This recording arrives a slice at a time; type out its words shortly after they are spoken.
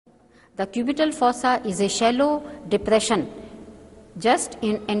The cubital fossa is a shallow depression just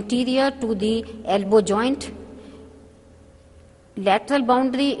anterior to the elbow joint. Lateral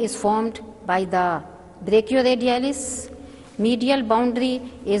boundary is formed by the brachioradialis. Medial boundary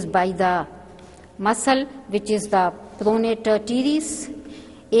is by the muscle which is the pronator teres.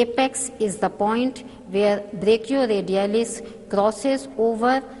 Apex is the point where brachioradialis crosses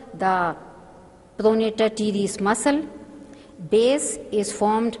over the pronator teres muscle. Base is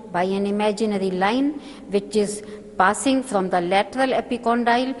formed by an imaginary line which is passing from the lateral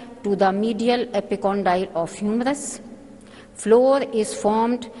epicondyle to the medial epicondyle of humerus. Floor is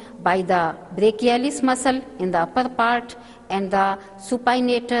formed by the brachialis muscle in the upper part and the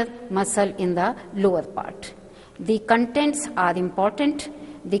supinator muscle in the lower part. The contents are important.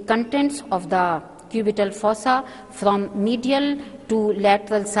 The contents of the cubital fossa from medial to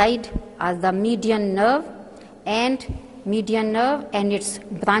lateral side are the median nerve and its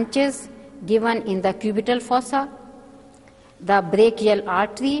branches given in the cubital fossa, the brachial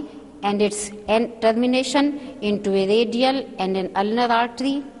artery and its termination into a radial and an ulnar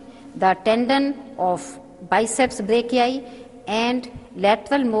artery, the tendon of biceps brachii, and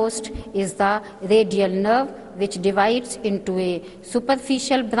lateral most is the radial nerve which divides into a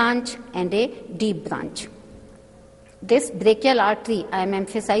superficial branch and a deep branch. This brachial artery, I am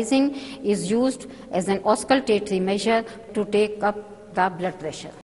emphasizing, is used as an auscultatory measure to take up the blood pressure.